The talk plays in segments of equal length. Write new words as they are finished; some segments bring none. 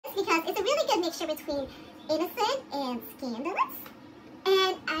because it's a really good mixture between innocent and scandalous.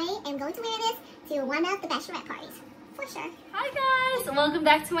 And I am going to wear this to one of the bachelorette parties, for sure. Hi guys, welcome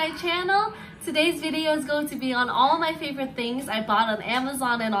back to my channel. Today's video is going to be on all my favorite things I bought on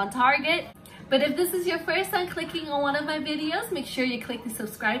Amazon and on Target. But if this is your first time clicking on one of my videos, make sure you click the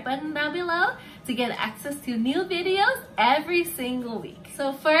subscribe button down below to get access to new videos every single week.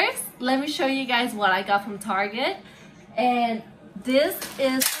 So first, let me show you guys what I got from Target. And this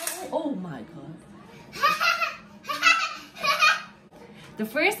is, oh my god. The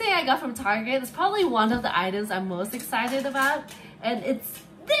first thing I got from Target is probably one of the items I'm most excited about, and it's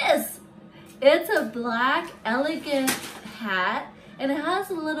this. It's a black elegant hat, and it has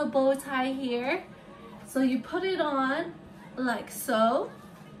a little bow tie here. So you put it on like so,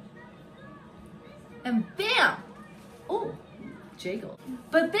 and bam! Oh, jiggle.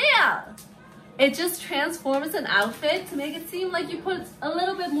 But bam! It just transforms an outfit to make it seem like you put a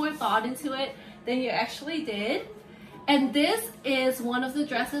little bit more thought into it than you actually did. And this is one of the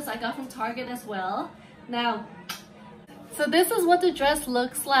dresses I got from Target as well. Now, so this is what the dress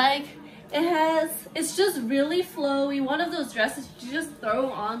looks like. It's just really flowy. One of those dresses you just throw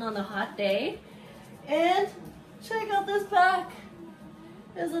on a hot day. And check out this back.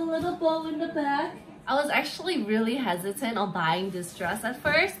 There's a little bow in the back. I was actually really hesitant on buying this dress at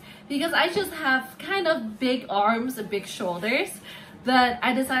first because I just have kind of big arms and big shoulders. But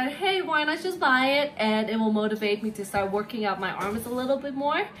I decided, hey, why not just buy it, and it will motivate me to start working out my arms a little bit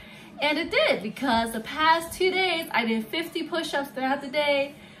more. And it did, because the past 2 days I did 50 push-ups throughout the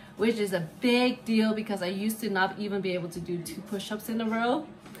day, which is a big deal because I used to not even be able to do 2 push-ups in a row.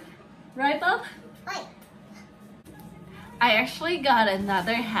 Right, Bob? Right. I actually got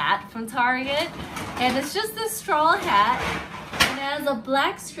another hat from Target, and it's just this straw hat, and it has a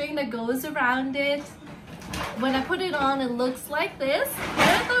black string that goes around it. When I put it on, it looks like this. And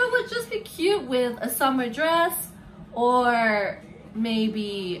I thought it would just be cute with a summer dress or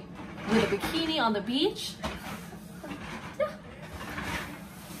maybe with a bikini on the beach. Yeah.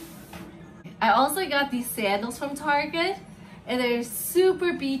 I also got these sandals from Target, and they're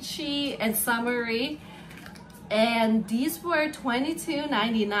super beachy and summery. And these were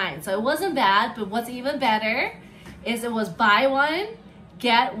 $22.99, so it wasn't bad. But what's even better is it was buy one,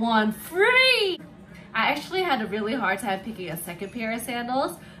 get one free. I actually had a really hard time picking a second pair of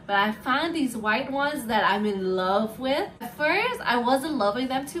sandals, but I found these white ones that I'm in love with. At first, I wasn't loving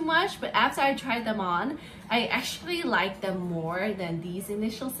them too much, but after I tried them on, I actually liked them more than these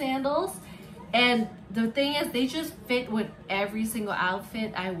initial sandals. And the thing is, they just fit with every single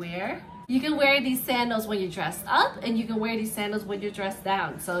outfit I wear. You can wear these sandals when you're dressed up, and you can wear these sandals when you're dressed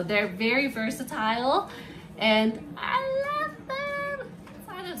down. So they're very versatile, and I love them.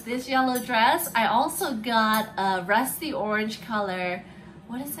 This yellow dress, I also got a rusty orange color.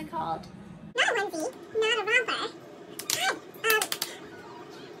 What is it called? Not a onesie, not a romper.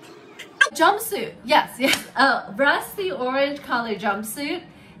 Jumpsuit. Yes. A rusty orange color jumpsuit,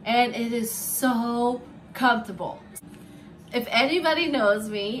 and it is so comfortable. If anybody knows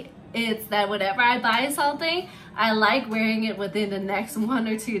me, it's that whenever I buy something, I like wearing it within the next 1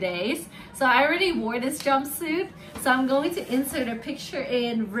 or 2 days. So I already wore this jumpsuit, so I'm going to insert a picture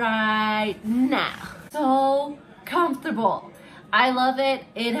in right now. So comfortable. I love it.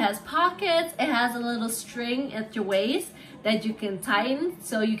 It has pockets. It has a little string at your waist that you can tighten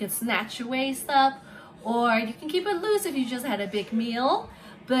so you can snatch your waist up, or you can keep it loose if you just had a big meal.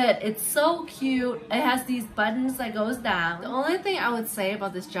 But it's so cute. It has these buttons that goes down. The only thing I would say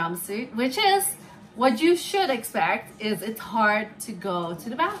about this jumpsuit, which is what you should expect, is it's hard to go to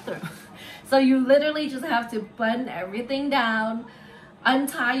the bathroom. So you literally just have to button everything down,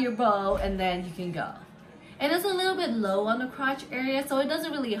 untie your bow, and then you can go. And it's a little bit low on the crotch area, so it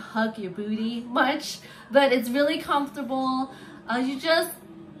doesn't really hug your booty much, but it's really comfortable. I guess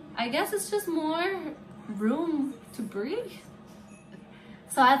it's just more room to breathe.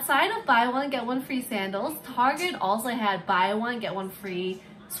 So outside of buy one, get one free sandals, Target also had buy one, get one free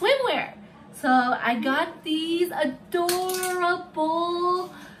swimwear. So I got these adorable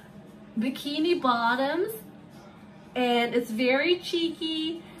bikini bottoms, and it's very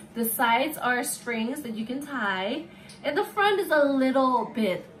cheeky. The sides are strings that you can tie, and the front is a little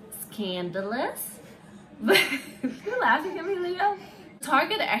bit scandalous. But you're laughing at me, Leo?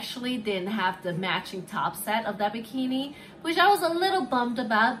 Target actually didn't have the matching top set of that bikini, which I was a little bummed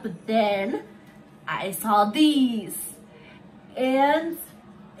about, but then I saw these. And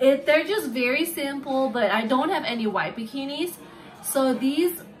they're just very simple, but I don't have any white bikinis. So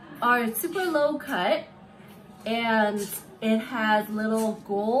these are super low cut, and it has little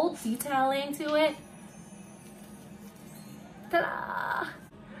gold detailing to it. Ta-da!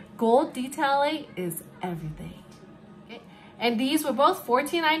 gold detailing is everything. Okay. And these were both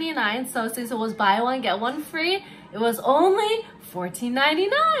 $14.99. So since it was buy one, get one free, it was only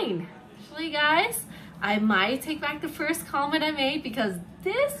 $14.99. Actually, guys, I might take back the first comment I made because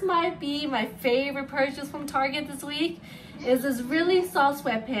this might be my favorite purchase from Target this week. Is this really soft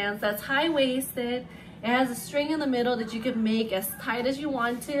sweatpants that's high-waisted. It has a string in the middle that you can make as tight as you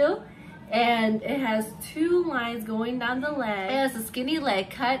want to. And it has two lines going down the leg. It has a skinny leg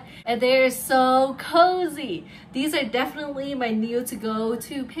cut and they're so cozy. These are definitely my new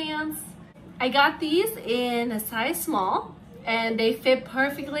to-go-to pants. I got these in a size small and they fit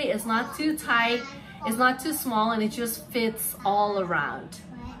perfectly. It's not too tight. It's not too small and it just fits all around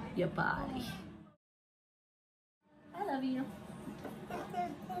your body. I love you.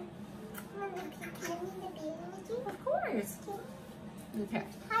 Of course. Okay.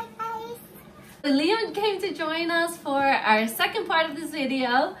 Hi guys. Liam came to join us for our second part of this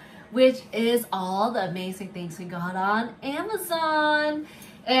video, which is all the amazing things we got on Amazon.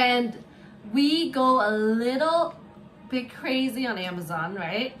 And we go a little bit crazy on Amazon,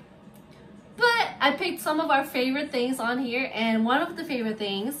 right? But I picked some of our favorite things on here, and one of the favorite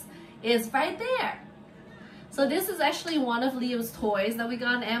things is right there. So this is actually one of Liam's toys that we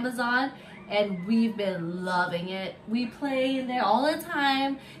got on Amazon, and we've been loving it. We play in there all the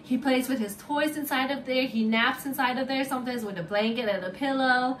time. He plays with his toys inside of there. He naps inside of there, sometimes with a blanket and a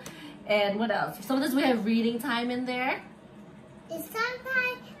pillow. And what else? Sometimes we have reading time in there. And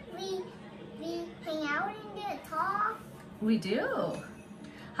sometimes we hang out in there, talk. We do.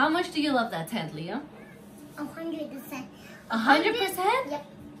 How much do you love that tent, Liam? 100%. 100%? Yep.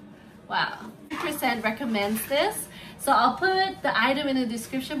 Wow. 100% recommends this. So I'll put the item in the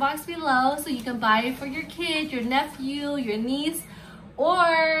description box below so you can buy it for your kid, your nephew, your niece,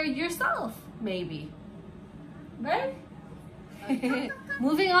 or yourself, maybe. Right?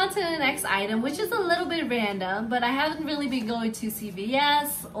 Moving on to the next item, which is a little bit random, but I haven't really been going to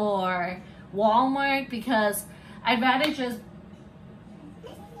CVS or Walmart because I'd rather just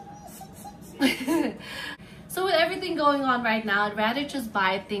So with everything going on right now, I'd rather just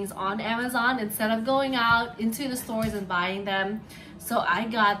buy things on Amazon instead of going out into the stores and buying them. So I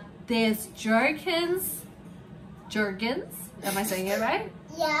got this Jergens. Am I saying it right?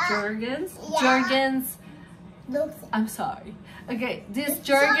 Yeah. Jergens. Yeah. Jergens. Look. I'm sorry. Okay, this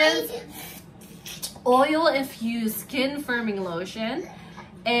Jergens oil infused skin firming lotion.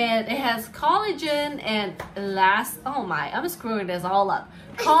 And it has collagen and I'm screwing this all up.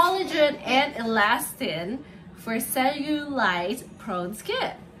 Collagen and elastin for cellulite prone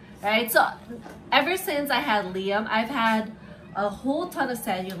skin. Right? So ever since I had Liam, I've had a whole ton of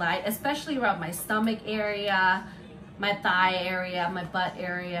cellulite, especially around my stomach area, my thigh area, my butt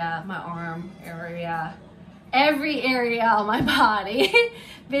area, my arm area, every area on my body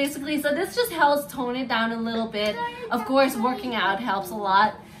basically. So this just helps tone it down a little bit. Of course, working out helps a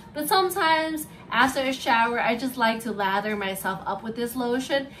lot, but sometimes after a shower I just like to lather myself up with this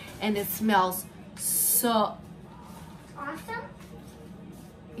lotion, and it smells so Awesome.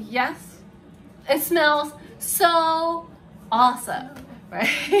 yes, it smells so awesome, right?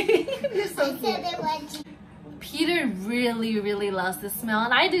 You're so cute. Peter really loves this smell,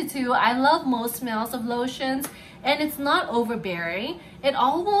 and I do too. I love most smells of lotions, and it's not overbearing. It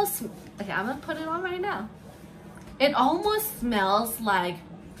almost, okay, I'm gonna put it on right now. It almost smells like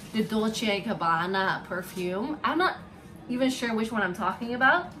the Dolce & Gabbana perfume. I'm not even sure which one I'm talking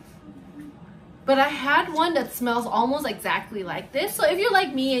about, but I had one that smells almost exactly like this. So if you're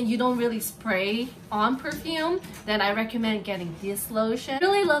like me and you don't really spray on perfume, then I recommend getting this lotion. I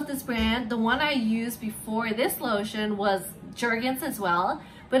really love this brand. The one I used before this lotion was Jergens as well,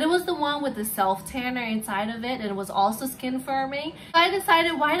 but it was the one with the self tanner inside of it, and it was also skin firming. So I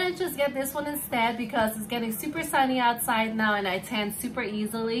decided, why not just get this one instead, because it's getting super sunny outside now and I tan super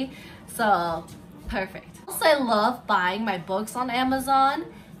easily. So perfect. Also, I love buying my books on Amazon.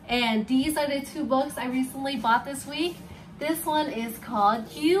 And these are the two books I recently bought this week. This one is called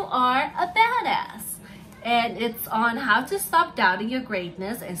You Are a Badass. And it's on how to stop doubting your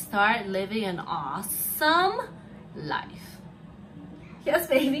greatness and start living an awesome life. Yes,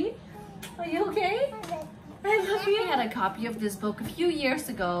 baby? Are you okay? I love you. I had a copy of this book a few years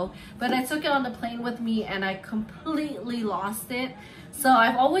ago, but I took it on the plane with me and I completely lost it. So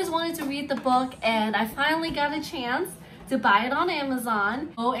I've always wanted to read the book, and I finally got a chance to buy it on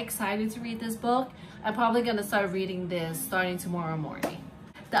Amazon. So excited to read this book. I'm probably gonna start reading this starting tomorrow morning.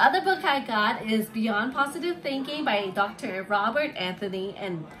 The other book I got is Beyond Positive Thinking by Dr. Robert Anthony,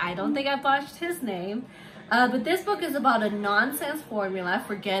 and I don't think I botched his name. But this book is about a nonsense formula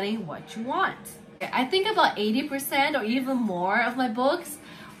for getting what you want. I think about 80% or even more of my books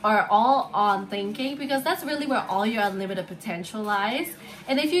are all on thinking, because that's really where all your unlimited potential lies.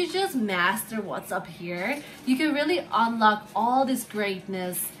 And if you just master what's up here, you can really unlock all this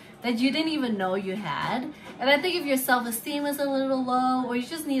greatness that you didn't even know you had. And I think if your self-esteem is a little low, or you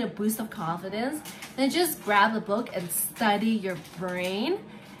just need a boost of confidence, then just grab a book and study your brain.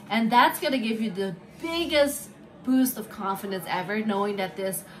 And that's gonna give you the biggest boost of confidence ever, knowing that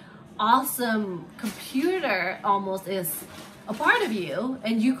this awesome computer almost is a part of you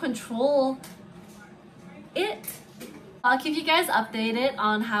and you control it. I'll keep you guys updated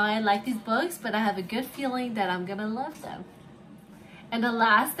on how I like these books, but I have a good feeling that I'm gonna love them. And the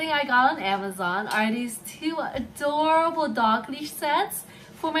last thing I got on Amazon are these two adorable dog leash sets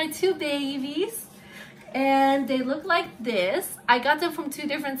for my two babies. And they look like this. I got them from two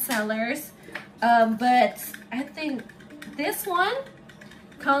different sellers, but I think this one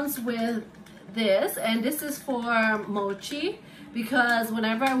comes with this, and this is for Mochi, because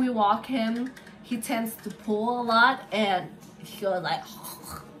whenever we walk him, he tends to pull a lot and he goes like,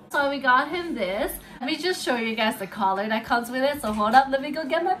 so we got him this. Let me just show you guys the collar that comes with it. So hold up, let me go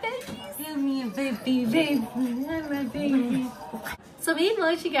get my baby. Give me a baby, my baby. So me and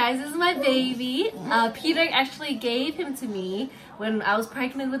Mochi, guys, this is my baby. Peter actually gave him to me when I was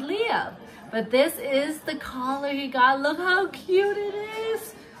pregnant with Leo. But this is the collar he got. Look how cute it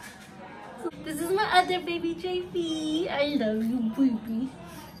is. This is my other baby, JP. I love you, baby.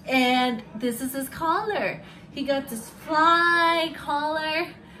 And this is his collar. He got this fly collar,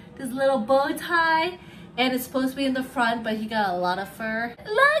 this little bow tie, and it's supposed to be in the front, but he got a lot of fur.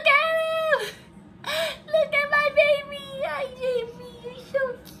 Look at him! Look at my baby! Hi, JP, you're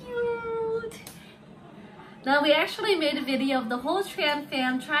so cute. Now, we actually made a video of the whole Tran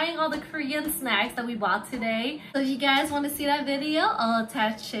fam trying all the Korean snacks that we bought today. So if you guys want to see that video, I'll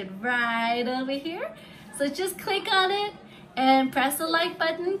attach it right over here. So just click on it and press the like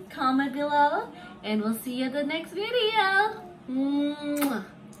button, comment below, and we'll see you in the next video. Mwah.